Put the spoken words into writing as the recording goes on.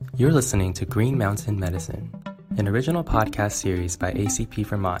You're listening to Green Mountain Medicine, an original podcast series by ACP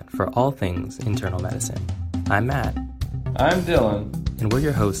Vermont for all things internal medicine. I'm Matt. I'm Dylan. And we're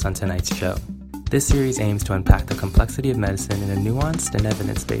your hosts on tonight's show. This series aims to unpack the complexity of medicine in a nuanced and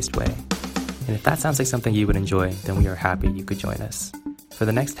evidence-based way. And if that sounds like something you would enjoy, then we are happy you could join us. For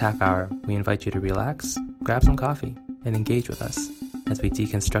the next half hour, we invite you to relax, grab some coffee, and engage with us as we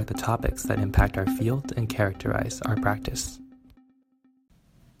deconstruct the topics that impact our field and characterize our practice.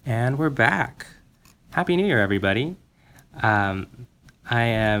 And we're back. Happy New Year, everybody. I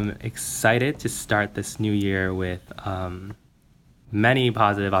am excited to start this new year with many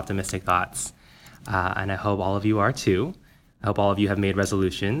positive, optimistic thoughts. And I hope all of you are too. I hope all of you have made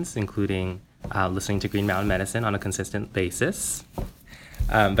resolutions, including listening to Green Mountain Medicine on a consistent basis.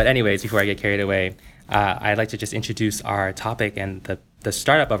 But anyways, before I get carried away, I'd like to just introduce our topic and the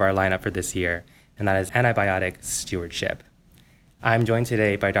startup of our lineup for this year, and that is antibiotic stewardship. I'm joined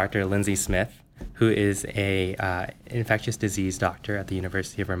today by Dr. Lindsay Smith, who is a infectious disease doctor at the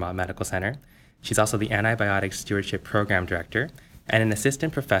University of Vermont Medical Center. She's also the Antibiotic Stewardship Program Director and an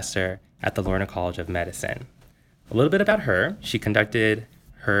assistant professor at the Lorna College of Medicine. A little bit about her: she conducted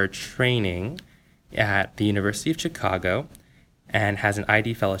her training at the University of Chicago and has an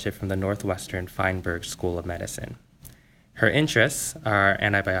ID fellowship from the Northwestern Feinberg School of Medicine. Her interests are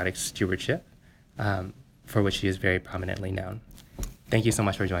antibiotic stewardship, for which she is very prominently known. Thank you so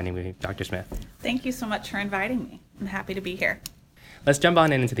much for joining me, Dr. Smith. Thank you so much for inviting me. I'm happy to be here. Let's jump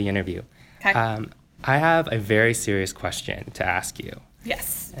on into the interview. Okay. I have a very serious question to ask you.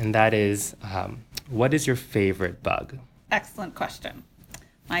 Yes. And that is, what is your favorite bug? Excellent question.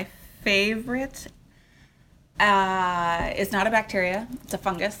 My favorite is not a bacteria. It's a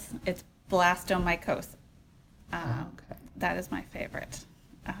fungus. It's blastomycosis. Okay. That is my favorite.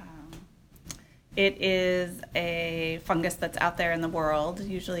 It is a fungus that's out there in the world,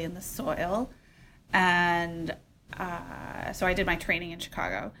 usually in the soil. And so I did my training in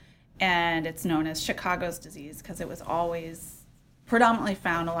Chicago, and it's known as Chicago's disease because it was always predominantly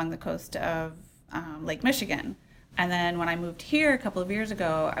found along the coast of Lake Michigan. And then when I moved here a couple of years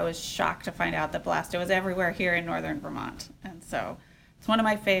ago, I was shocked to find out that Blasto was everywhere here in northern Vermont. And so it's one of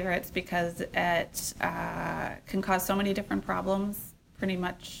my favorites because it can cause so many different problems, pretty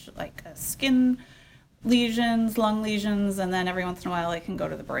much like skin lesions, lung lesions, and then every once in a while it can go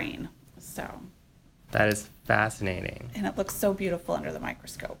to the brain. So That is fascinating. and it looks so beautiful under the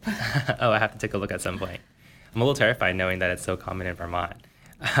microscope. Oh, I have to take a look at some point. I'm a little terrified knowing that it's so common in Vermont.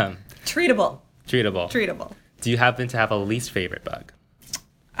 Treatable. Treatable. Do you happen to have a least favorite bug?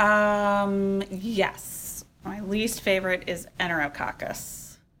 Yes. My least favorite is Enterococcus.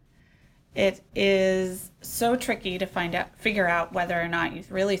 It is so tricky to figure out whether or not you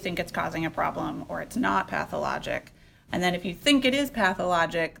really think it's causing a problem or it's not pathologic. And then if you think it is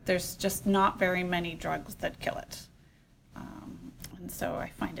pathologic, there's just not very many drugs that kill it. And so I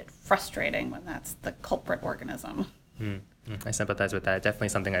find it frustrating when that's the culprit organism. I sympathize with that. Definitely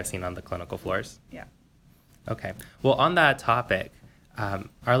something I've seen on the clinical floors. Yeah. Okay. Well, on that topic,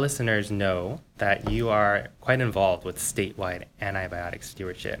 our listeners know that you are quite involved with statewide antibiotic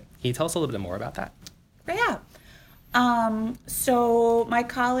stewardship. Can you tell us a little bit more about that? Yeah. So my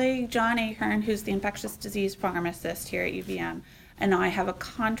colleague, John Ahern, who's the infectious disease pharmacist here at UVM, and I have a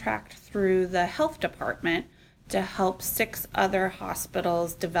contract through the health department to help 6 other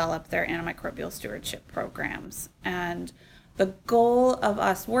hospitals develop their antimicrobial stewardship programs. And the goal of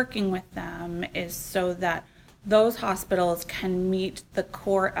us working with them is so that those hospitals can meet the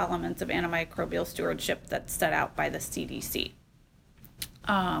core elements of antimicrobial stewardship that's set out by the CDC.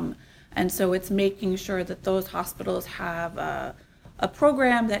 And so it's making sure that those hospitals have a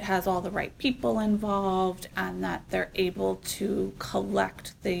program that has all the right people involved and that they're able to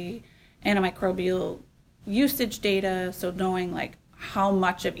collect the antimicrobial usage data, so knowing like how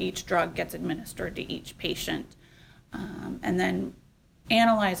much of each drug gets administered to each patient, and then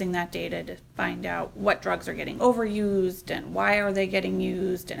analyzing that data to find out what drugs are getting overused and why are they getting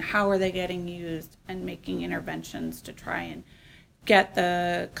used and how are they getting used, and making interventions to try and get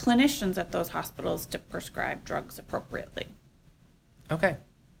the clinicians at those hospitals to prescribe drugs appropriately. Okay.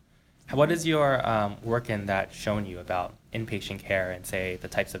 What is your work in that shown you about inpatient care and, say, the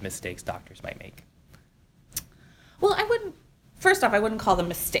types of mistakes doctors might make? Well, first off, I wouldn't call them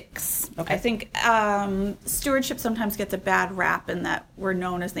mistakes. Okay. I think stewardship sometimes gets a bad rap in that we're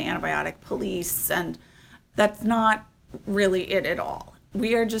known as the antibiotic police, and that's not really it at all.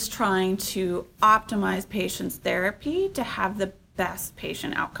 We are just trying to optimize patients' therapy to have the best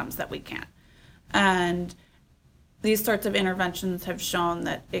patient outcomes that we can. And these sorts of interventions have shown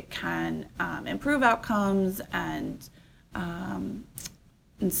that it can improve outcomes and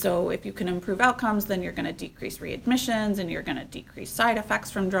And so if you can improve outcomes, then you're going to decrease readmissions and you're going to decrease side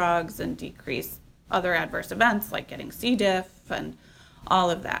effects from drugs and decrease other adverse events like getting C. diff and all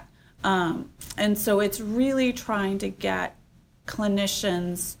of that. And so it's really trying to get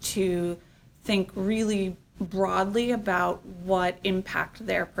clinicians to think really broadly about what impact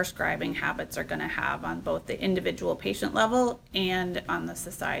their prescribing habits are going to have on both the individual patient level and on the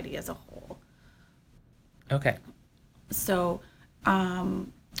society as a whole. Okay. So,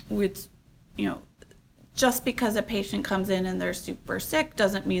 with, just because a patient comes in and they're super sick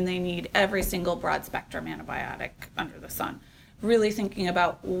doesn't mean they need every single broad spectrum antibiotic under the sun. Really thinking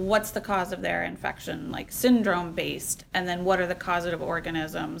about what's the cause of their infection, like syndrome based, and then what are the causative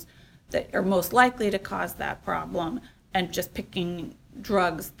organisms that are most likely to cause that problem, and just picking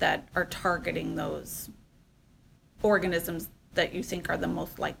drugs that are targeting those organisms that you think are the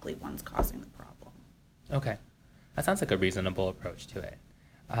most likely ones causing the problem. Okay. That sounds like a reasonable approach to it.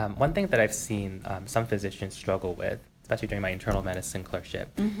 One thing that I've seen some physicians struggle with, especially during my internal medicine clerkship,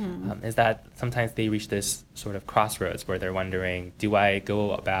 is that sometimes they reach this sort of crossroads where they're wondering, do I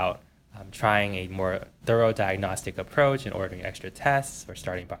go about trying a more thorough diagnostic approach and ordering extra tests or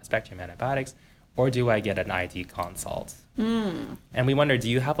starting broad-spectrum antibiotics, or do I get an ID consult? And we wonder, do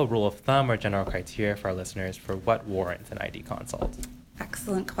you have a rule of thumb or general criteria for our listeners for what warrants an ID consult?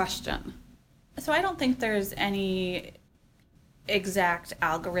 Excellent question. So I don't think there's any exact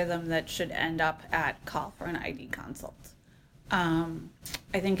algorithm that should end up at call for an ID consult. I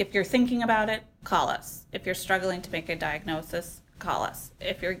think if you're thinking about it, call us. If you're struggling to make a diagnosis, call us.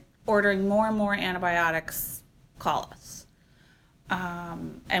 If you're ordering more and more antibiotics, call us.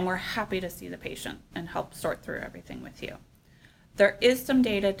 And we're happy to see the patient and help sort through everything with you. There is some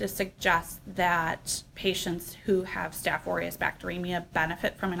data to suggest that patients who have Staph aureus bacteremia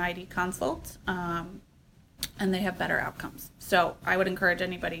benefit from an ID consult, and they have better outcomes. So I would encourage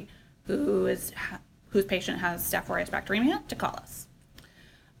anybody whose patient has Staph aureus bacteremia to call us.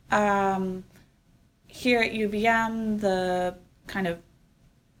 Here at UVM, the kind of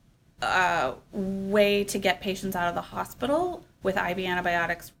way to get patients out of the hospital with IV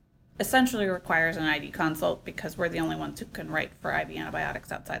antibiotics essentially requires an ID consult because we're the only ones who can write for IV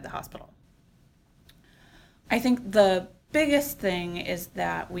antibiotics outside the hospital. I think the biggest thing is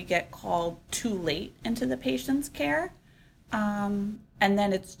that we get called too late into the patient's care. And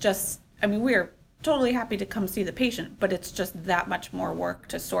then it's just, we're totally happy to come see the patient, but it's just that much more work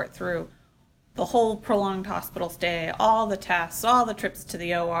to sort through the whole prolonged hospital stay, all the tests, all the trips to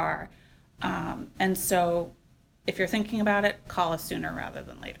the OR. And so if you're thinking about it, call us sooner rather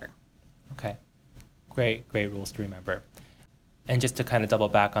than later. Okay. Great rules to remember. And just to kind of double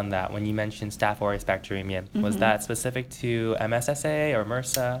back on that, when you mentioned Staph aureus bacteremia, was that specific to MSSA or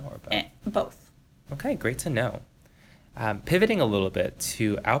MRSA or both? Both. Okay, great to know. Pivoting a little bit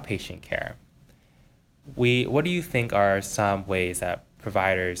to outpatient care, what do you think are some ways that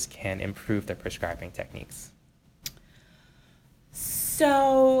providers can improve their prescribing techniques?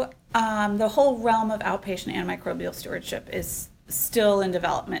 So the whole realm of outpatient antimicrobial stewardship is still in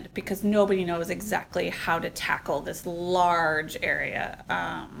development because nobody knows exactly how to tackle this large area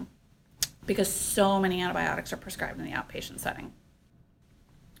because so many antibiotics are prescribed in the outpatient setting.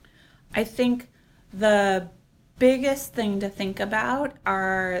 I think the biggest thing to think about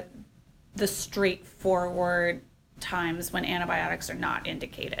are the straightforward times when antibiotics are not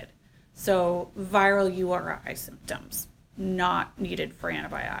indicated. So viral URI symptoms, not needed for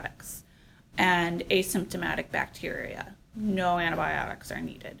antibiotics, and asymptomatic bacteria, no antibiotics are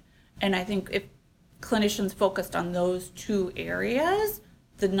needed. And I think if clinicians focused on those two areas,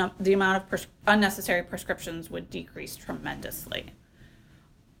 the amount of unnecessary prescriptions would decrease tremendously.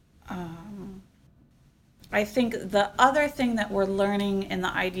 I think the other thing that we're learning in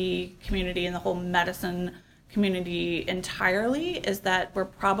the ID community and the whole medicine community entirely is that we're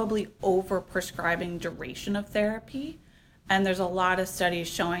probably over-prescribing duration of therapy. And there's a lot of studies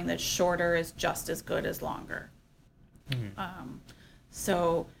showing that shorter is just as good as longer.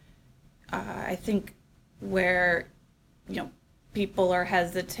 So I think where, people are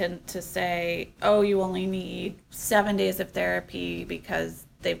hesitant to say, oh, you only need 7 days of therapy because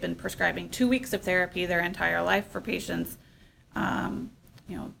they've been prescribing 2 weeks of therapy their entire life for patients. 7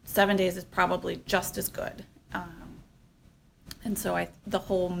 days is probably just as good. And so the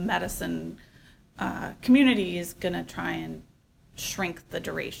whole medicine community is going to try and shrink the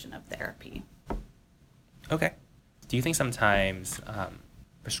duration of therapy. Okay. Do you think sometimes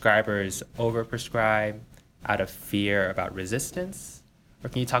prescribers overprescribe out of fear about resistance? Or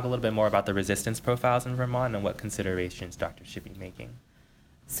can you talk a little bit more about the resistance profiles in Vermont and what considerations doctors should be making?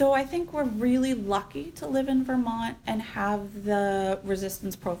 So I think we're really lucky to live in Vermont and have the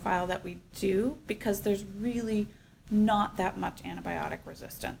resistance profile that we do, because there's really not that much antibiotic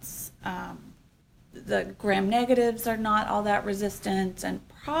resistance. The gram negatives are not all that resistant, and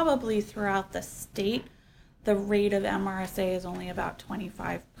probably throughout the state, the rate of MRSA is only about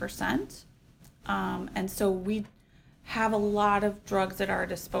 25%. And so we have a lot of drugs at our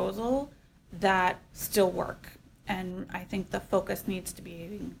disposal that still work. And I think the focus needs to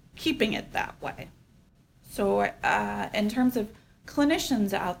be keeping it that way. So in terms of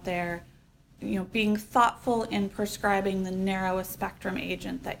clinicians out there, being thoughtful in prescribing the narrowest spectrum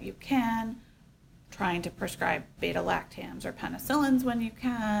agent that you can, trying to prescribe beta-lactams or penicillins when you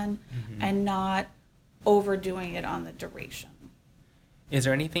can, and not overdoing it on the duration. Is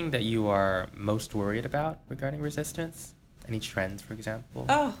there anything that you are most worried about regarding resistance? Any trends, for example?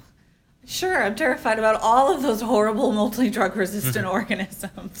 Oh, sure. I'm terrified about all of those horrible multi-drug resistant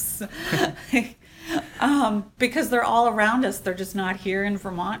organisms. Because they're all around us. They're just not here in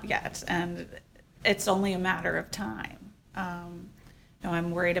Vermont yet. And it's only a matter of time.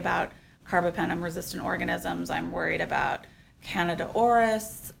 I'm worried about carbapenem resistant organisms. I'm worried about Candida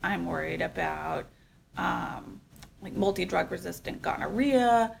auris. I'm worried about multi-drug resistant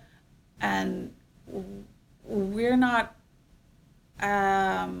gonorrhea. And we're not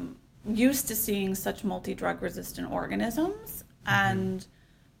used to seeing such multi-drug resistant organisms, and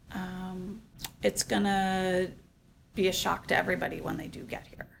it's gonna be a shock to everybody when they do get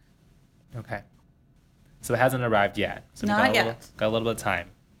here. Okay. So it hasn't arrived yet. So Not yet. Got a little bit of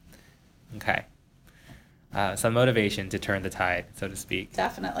time. Okay. Some motivation to turn the tide, so to speak.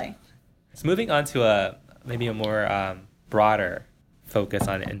 Definitely. So moving on to maybe a more broader focus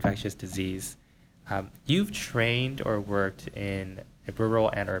on infectious disease. You've trained or worked in rural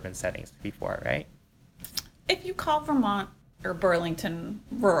and urban settings before, right? If you call Vermont or Burlington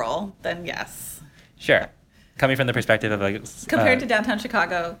rural, then yes. Sure. Coming from the perspective of compared to downtown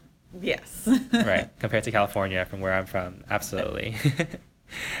Chicago, yes. Right. Compared to California, from where I'm from, absolutely.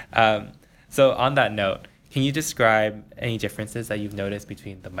 So on that note, can you describe any differences that you've noticed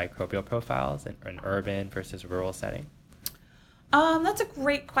between the microbial profiles in an urban versus rural setting? That's a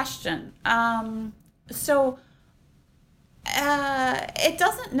great question. It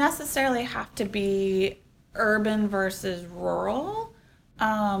doesn't necessarily have to be urban versus rural.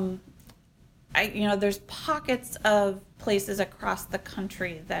 There's pockets of places across the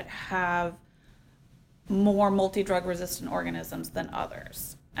country that have more multi-drug resistant organisms than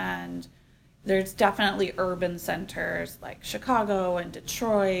others. And there's definitely urban centers like Chicago and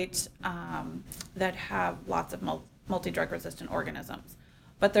Detroit that have lots of multi-drug resistant organisms.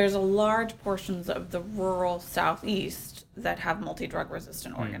 But there's a large portions of the rural southeast that have multi-drug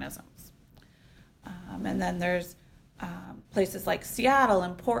resistant organisms. And then there's places like Seattle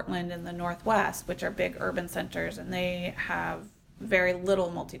and Portland in the northwest, which are big urban centers, and they have very little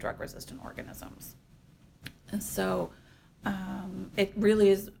multi-drug resistant organisms. And so it really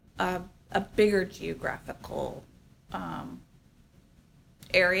is a bigger geographical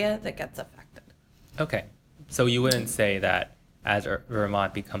area that gets affected. Okay. So you wouldn't say that as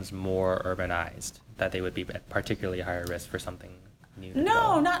Vermont becomes more urbanized, that they would be particularly higher risk for something new?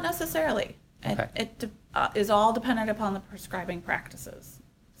 No, not necessarily. Okay. It is all dependent upon the prescribing practices.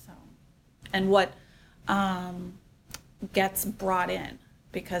 And what gets brought in.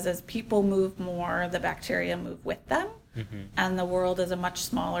 Because as people move more, the bacteria move with them. And the world is a much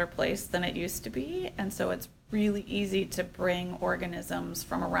smaller place than it used to be. And so it's really easy to bring organisms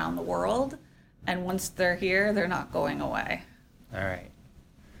from around the world. And once they're here, they're not going away. All right.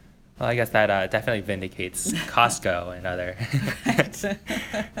 Well, I guess that definitely vindicates Costco and other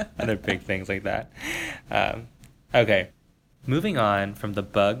other big things like that. Okay. Moving on from the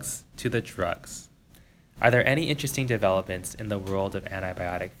bugs to the drugs. Are there any interesting developments in the world of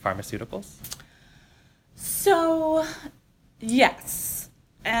antibiotic pharmaceuticals? So, yes.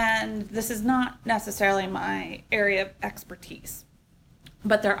 And this is not necessarily my area of expertise.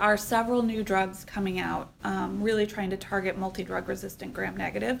 But there are several new drugs coming out, really trying to target multi-drug resistant gram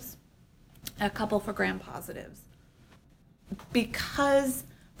negatives, a couple for gram positives. Because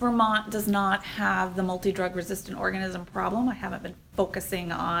Vermont does not have the multi-drug resistant organism problem, I haven't been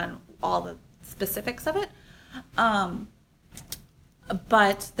focusing on all the specifics of it.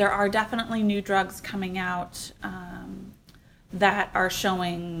 But there are definitely new drugs coming out that are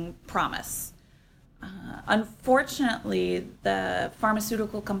showing promise. Unfortunately, the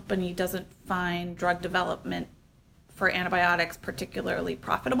pharmaceutical company doesn't find drug development for antibiotics particularly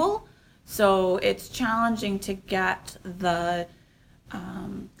profitable. So it's challenging to get the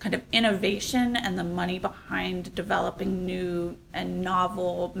kind of innovation and the money behind developing new and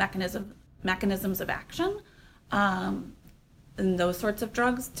novel mechanisms of action, and those sorts of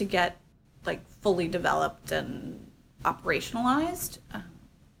drugs to get like fully developed and operationalized.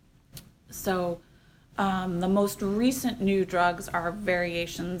 The most recent new drugs are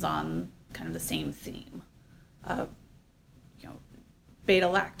variations on kind of the same theme of,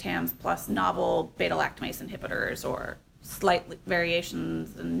 beta-lactams plus novel beta-lactamase inhibitors, or slight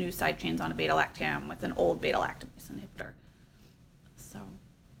variations and new side chains on a beta-lactam with an old beta-lactamase inhibitor.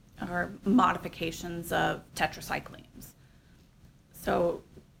 Or modifications of tetracyclines. So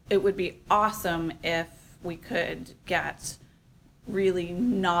it would be awesome if we could get really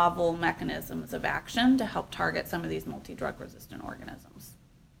novel mechanisms of action to help target some of these multi-drug resistant organisms.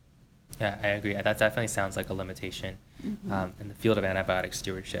 Yeah, I agree. That definitely sounds like a limitation in the field of antibiotic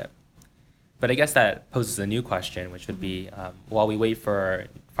stewardship. But I guess that poses a new question, which would be, while we wait for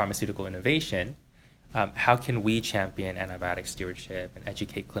pharmaceutical innovation, how can we champion antibiotic stewardship and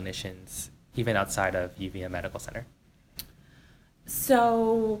educate clinicians, even outside of UVM Medical Center?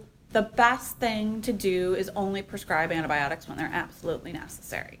 So the best thing to do is only prescribe antibiotics when they're absolutely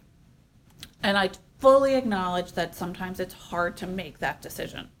necessary. And I fully acknowledge that sometimes it's hard to make that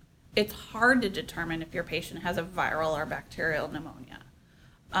decision. It's hard to determine if your patient has a viral or bacterial pneumonia.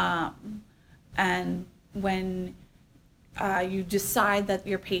 And when you decide that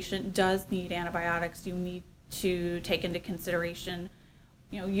your patient does need antibiotics, you need to take into consideration,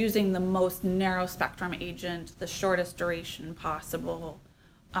 using the most narrow spectrum agent, the shortest duration possible,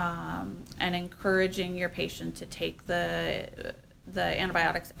 and encouraging your patient to take the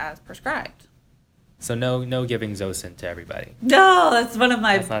antibiotics as prescribed. So no giving Zosyn to everybody. No, that's one of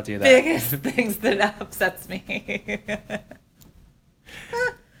my Let's not do that. biggest things that upsets me.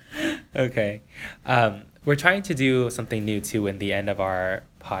 Okay. We're trying to do something new too in the end of our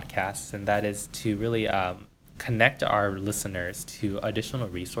podcasts, and that is to really connect our listeners to additional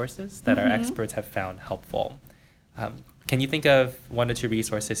resources that our experts have found helpful. Can you think of 1 or 2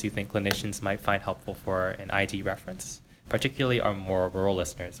 resources you think clinicians might find helpful for an ID reference, particularly our more rural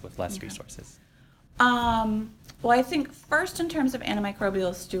listeners with less resources? Well, I think first, in terms of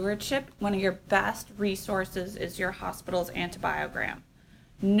antimicrobial stewardship, one of your best resources is your hospital's antibiogram.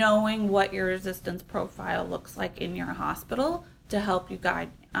 Knowing what your resistance profile looks like in your hospital to help you guide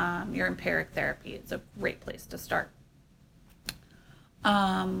your empiric therapy is a great place to start.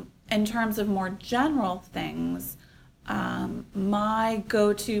 In terms of more general things, my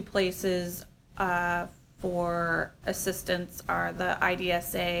go-to places for assistance are the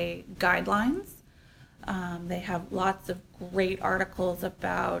IDSA guidelines. They have lots of great articles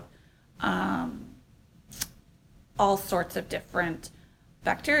about all sorts of different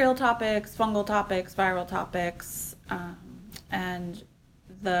bacterial topics, fungal topics, viral topics, and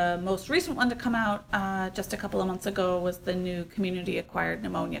the most recent one to come out just a couple of months ago was the new community-acquired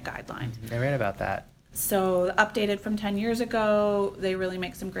pneumonia guideline. I read about that. So updated from 10 years ago, they really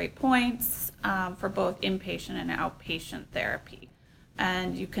make some great points for both inpatient and outpatient therapy.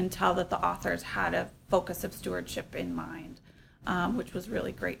 And you can tell that the authors had a focus of stewardship in mind, which was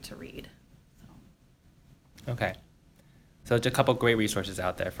really great to read. Okay. So just a couple great resources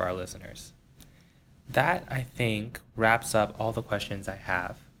out there for our listeners. That, I think, wraps up all the questions I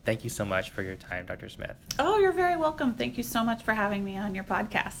have. Thank you so much for your time, Dr. Smith. Oh, you're very welcome. Thank you so much for having me on your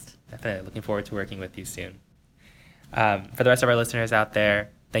podcast. Definitely. Looking forward to working with you soon. For the rest of our listeners out there,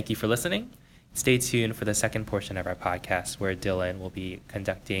 thank you for listening. Stay tuned for the second portion of our podcast, where Dylan will be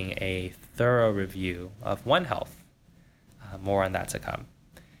conducting a thorough review of One Health. More on that to come.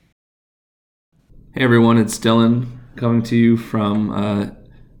 Hey everyone, it's Dylan coming to you from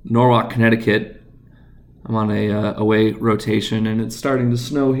Norwalk, Connecticut. I'm on a away rotation, and it's starting to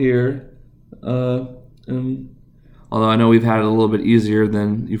snow here. And although I know we've had it a little bit easier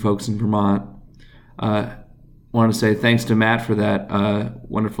than you folks in Vermont, I want to say thanks to Matt for that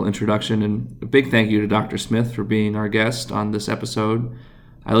wonderful introduction, and a big thank you to Dr. Smith for being our guest on this episode.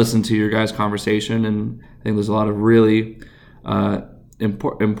 I listened to your guys' conversation, and I think there's a lot of really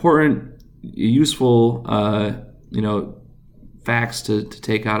important, useful, facts to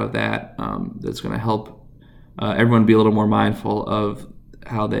take out of that. That's going to help everyone be a little more mindful of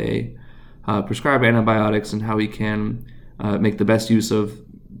how they prescribe antibiotics and how we can make the best use of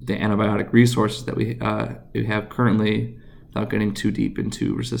the antibiotic resources that we have currently without getting too deep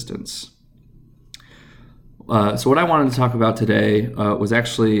into resistance. So what I wanted to talk about today was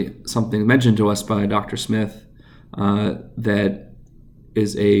actually something mentioned to us by Dr. Smith that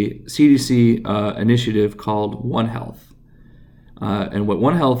is a CDC initiative called One Health. And what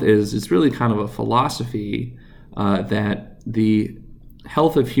One Health is, it's really kind of a philosophy that the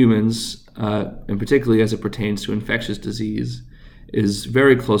health of humans, and particularly as it pertains to infectious disease, is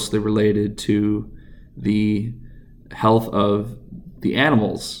very closely related to the health of the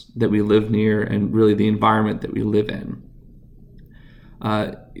animals that we live near and really the environment that we live in.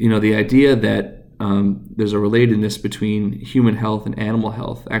 The idea that there's a relatedness between human health and animal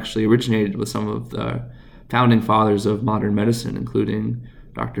health actually originated with some of the founding fathers of modern medicine, including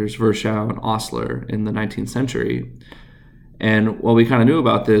Doctors Virchow and Osler in the 19th century. And while we kind of knew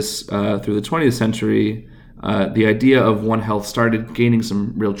about this through the 20th century, the idea of One Health started gaining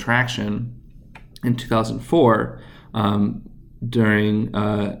some real traction in 2004 during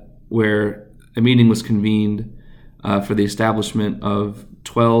where a meeting was convened for the establishment of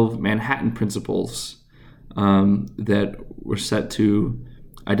 12 Manhattan Principles that were set to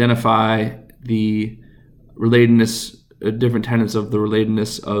identify the relatedness, different tenets of the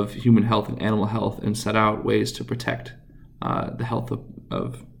relatedness of human health and animal health, and set out ways to protect the health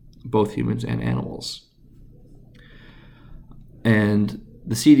of both humans and animals. And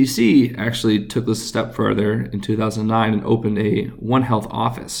the CDC actually took this a step further in 2009 and opened a One Health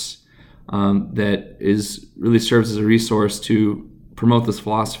office that really serves as a resource to promote this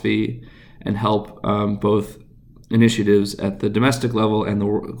philosophy and help both initiatives at the domestic level and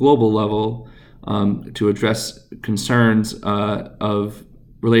the global level to address concerns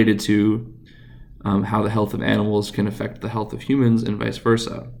related to how the health of animals can affect the health of humans and vice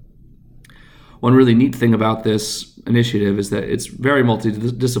versa. One really neat thing about this initiative is that it's very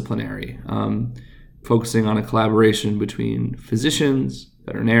multidisciplinary, focusing on a collaboration between physicians,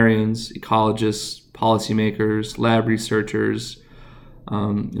 veterinarians, ecologists, policymakers, lab researchers,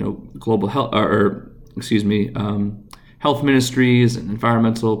 global health, health ministries and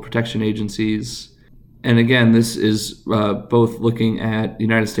environmental protection agencies. And again, this is both looking at the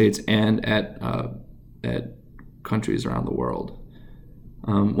United States and at countries around the world.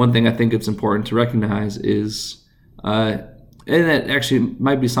 One thing I think it's important to recognize is, and that actually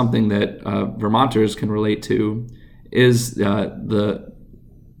might be something that Vermonters can relate to, is that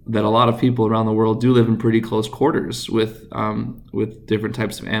a lot of people around the world do live in pretty close quarters with different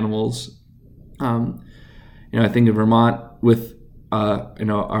types of animals. I think in Vermont, with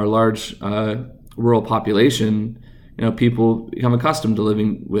our large rural population, people become accustomed to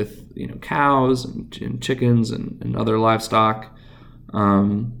living with cows and chickens and other livestock,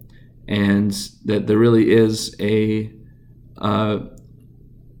 and that there really is that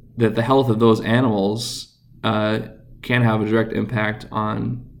the health of those animals can have a direct impact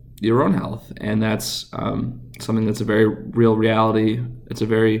on your own health, and that's something that's a very real reality. It's a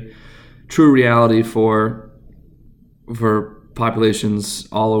very true reality for populations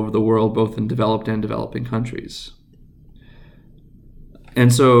all over the world, both in developed and developing countries.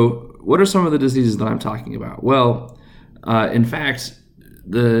 And so, what are some of the diseases that I'm talking about? Well, in fact,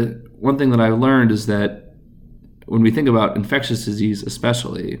 the one thing that I've learned is that when we think about infectious disease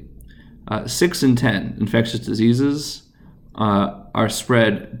especially, 6 in 10 infectious diseases are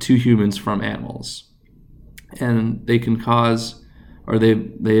spread to humans from animals. And they can cause, or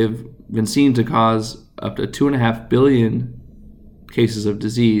they've been seen to cause up to 2.5 billion cases of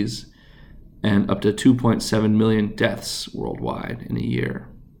disease and up to 2.7 million deaths worldwide in a year.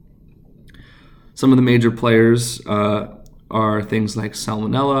 Some of the major players are things like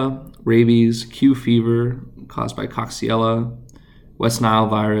Salmonella, rabies, Q fever caused by Coxiella, West Nile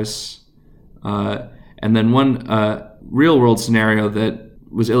virus, and then one real-world scenario that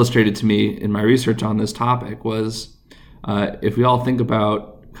was illustrated to me in my research on this topic was if we all think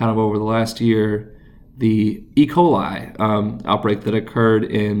about kind of over the last year, the E. coli outbreak that occurred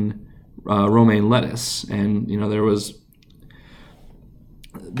in romaine lettuce, and there was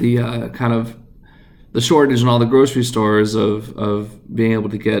the kind of the shortage in all the grocery stores of being able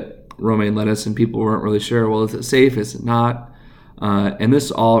to get romaine lettuce, and people weren't really sure, well, is it safe, is it not? And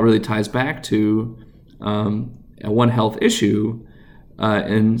this all really ties back to a One Health issue,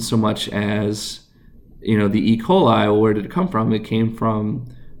 in so much as, the E. coli, well, where did it come from? It came from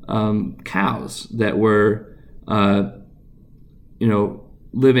cows that were,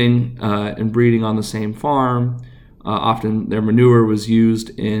 living and breeding on the same farm. Often their manure was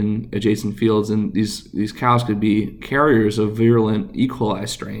used in adjacent fields, and these cows could be carriers of virulent E. coli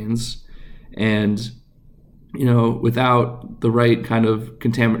strains. And, without the right kind of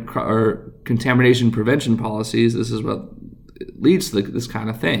contamination prevention policies, this is what leads to this kind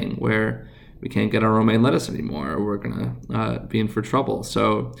of thing where we can't get our romaine lettuce anymore, or we're going to be in for trouble.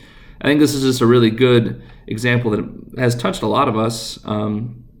 So I think this is just a really good example that has touched a lot of us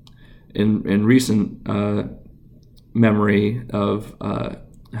in recent memory of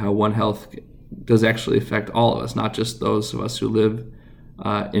how One Health does actually affect all of us, not just those of us who live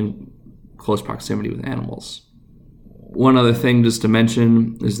in close proximity with animals. One other thing just to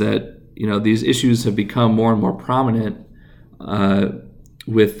mention is that these issues have become more and more prominent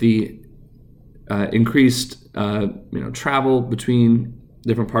with the increased travel between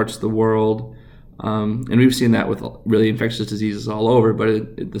different parts of the world, and we've seen that with really infectious diseases all over,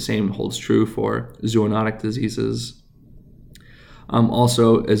 but the same holds true for zoonotic diseases.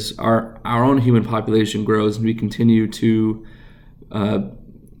 Also, as our own human population grows and we continue to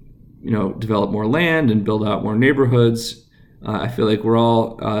develop more land and build out more neighborhoods, I feel like we're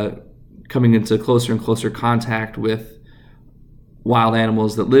all coming into closer and closer contact with wild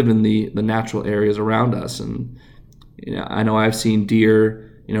animals that live in the natural areas around us. And I know I've seen deer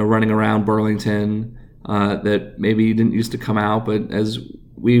running around Burlington that maybe didn't used to come out, but as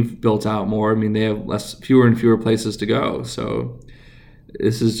we've built out more, they have fewer and fewer places to go. So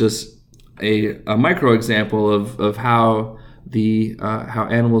this is just a micro example of how how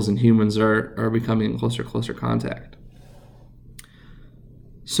animals and humans are becoming in closer contact.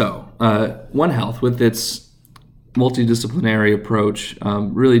 So One Health, with its multidisciplinary approach,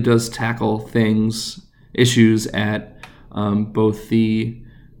 really does tackle issues at both the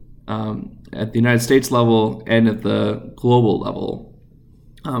United States level and at the global level.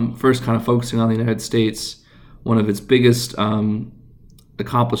 First, kind of focusing on the United States, one of its biggest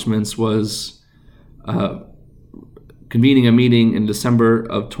accomplishments was convening a meeting in December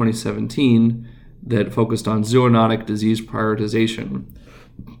of 2017 that focused on zoonotic disease prioritization.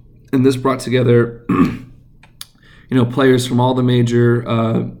 And this brought together players from all the major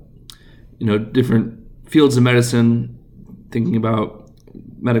different fields of medicine, thinking about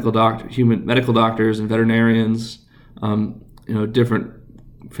human medical doctors and veterinarians, different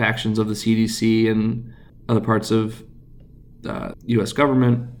factions of the CDC and other parts of the U.S.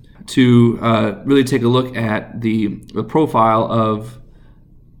 government, to really take a look at the profile of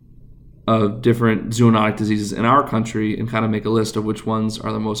different zoonotic diseases in our country and kind of make a list of which ones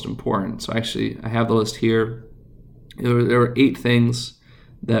are the most important. So actually, I have the list here. There were 8 things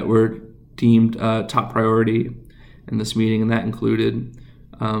that were deemed top priority in this meeting, and that included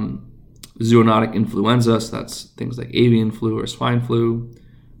zoonotic influenza, so that's things like avian flu or swine flu,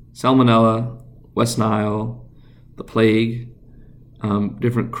 Salmonella, West Nile, the plague,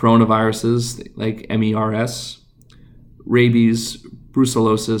 different coronaviruses like MERS, rabies,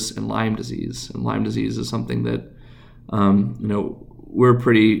 brucellosis, and Lyme disease. And Lyme disease is something that we're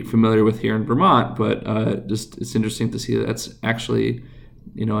pretty familiar with here in Vermont, but it's interesting to see that that's actually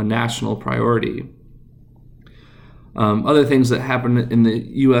a national priority. Other things that happen in the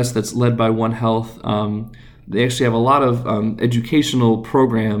U.S. that's led by One Health, they actually have a lot of educational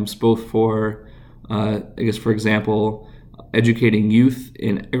programs, both for, for example, educating youth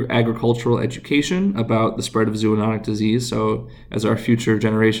in agricultural education about the spread of zoonotic disease. So as our future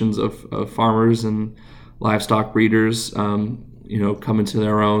generations of farmers and livestock breeders, come into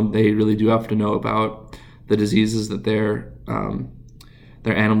their own, they really do have to know about the diseases that their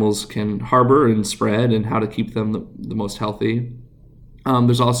animals can harbor and spread and how to keep them the most healthy.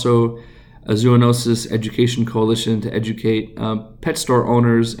 There's also a zoonosis education coalition to educate pet store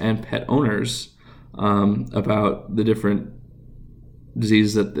owners and pet owners about the different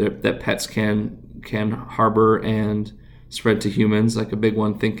diseases that pets can harbor and spread to humans. Like a big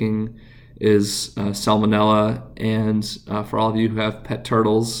one thinking is Salmonella, and for all of you who have pet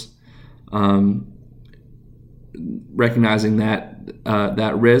turtles, recognizing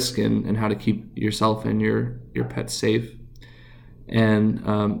that risk and how to keep yourself and your pets safe. And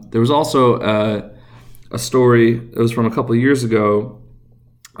there was also a story that was from a couple of years ago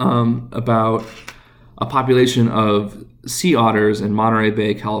about a population of sea otters in Monterey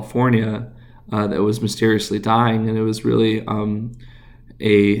Bay, California, that was mysteriously dying, and it was really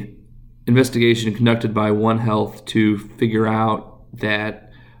a investigation conducted by One Health to figure out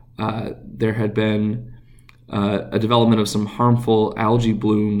that there had been a development of some harmful algae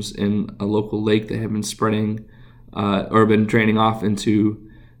blooms in a local lake that had been spreading or been draining off into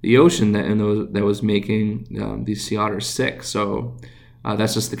the ocean that was making these sea otters sick. So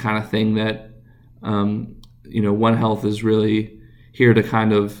that's just the kind of thing that One Health is really here to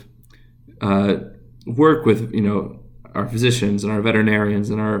kind of work with our physicians and our veterinarians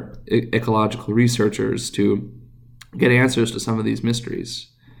and our ecological researchers to get answers to some of these mysteries.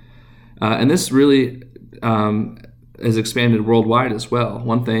 And this really has expanded worldwide as well.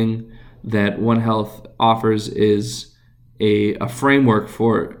 One thing that One Health offers is a framework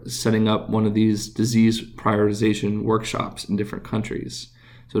for setting up one of these disease prioritization workshops in different countries.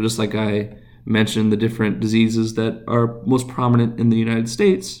 So just like I mentioned the different diseases that are most prominent in the United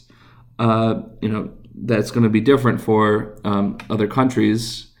States, that's going to be different for other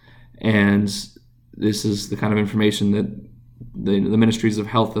countries, and this is the kind of information that the ministries of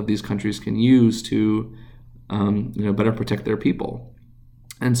health of these countries can use to better protect their people.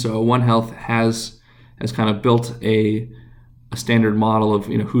 And so One Health has kind of built a standard model of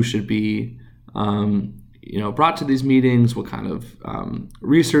who should be brought to these meetings, what kind of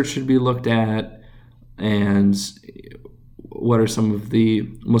research should be looked at, and what are some of the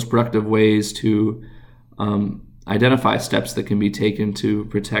most productive ways to identify steps that can be taken to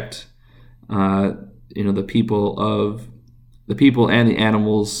protect the people and the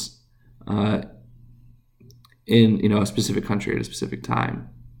animals in a specific country at a specific time.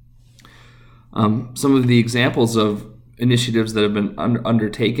 Some of the examples of initiatives that have been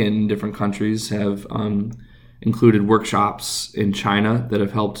undertaken in different countries have included workshops in China that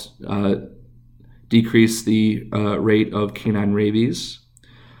have helped decrease the rate of canine rabies.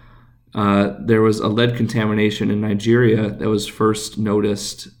 There was a lead contamination in Nigeria that was first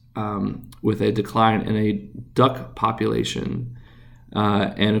noticed with a decline in a duck population.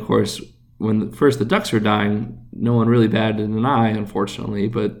 And of course, when first the ducks were dying, no one really batted an eye, unfortunately.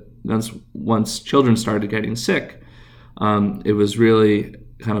 But once children started getting sick, it was really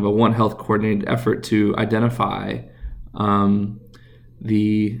kind of a One Health coordinated effort to identify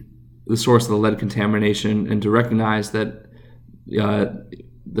the source of the lead contamination and to recognize that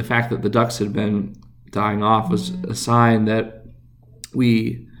the fact that the ducks had been dying off was a sign that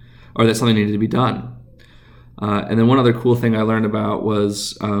that something needed to be done. And then one other cool thing I learned about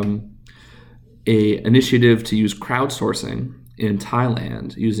was a initiative to use crowdsourcing in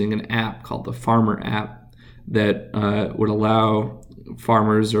Thailand using an app called the Farmer app that would allow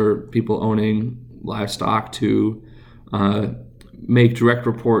farmers or people owning livestock to make direct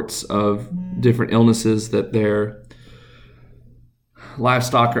reports of different illnesses that their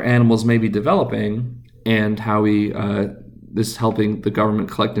livestock or animals may be developing, and how this is helping the government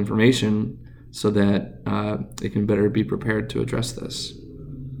collect information so that it can better be prepared to address this.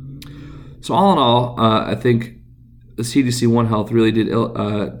 So all in all, I think the CDC One Health really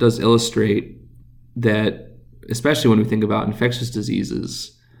does illustrate that, especially when we think about infectious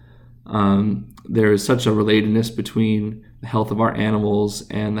diseases, there is such a relatedness between the health of our animals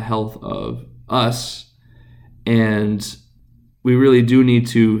and the health of us, and we really do need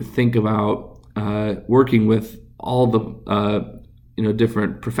to think about working with all the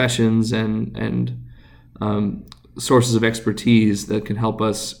different professions and sources of expertise that can help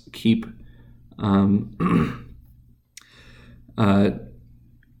us keep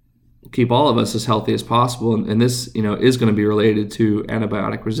all of us as healthy as possible. And this is going to be related to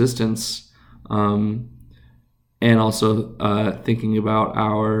antibiotic resistance, and also thinking about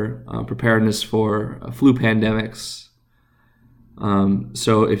our preparedness for flu pandemics.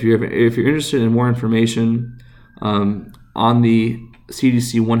 So if you're interested in more information on the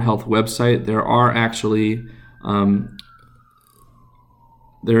CDC One Health website,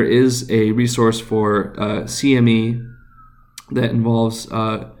 there is a resource for CME that involves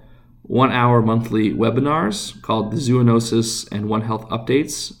 1 hour monthly webinars called the Zoonosis and One Health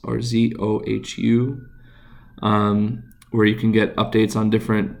Updates, or ZOHU, where you can get updates on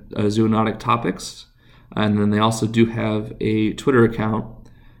different zoonotic topics. And then they also do have a Twitter account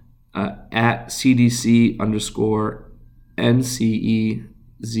at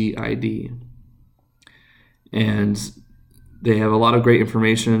CDC_NCEZID. And they have a lot of great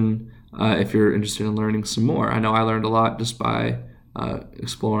information if you're interested in learning some more. I know I learned a lot just by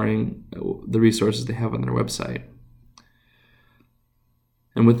exploring the resources they have on their website.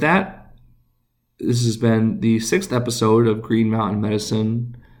 And with that, this has been the 6th episode of Green Mountain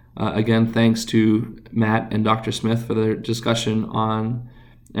Medicine. Again, thanks to Matt and Dr. Smith for their discussion on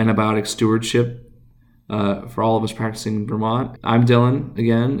antibiotic stewardship for all of us practicing in Vermont. I'm Dylan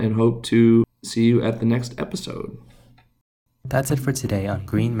again, and hope to see you at the next episode. That's it for today on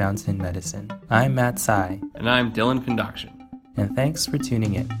Green Mountain Medicine. I'm Matt Tsai. And I'm Dylan Conduction. And thanks for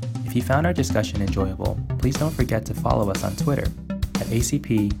tuning in. If you found our discussion enjoyable, please don't forget to follow us on Twitter at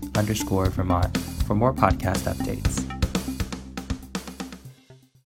ACP_Vermont for more podcast updates.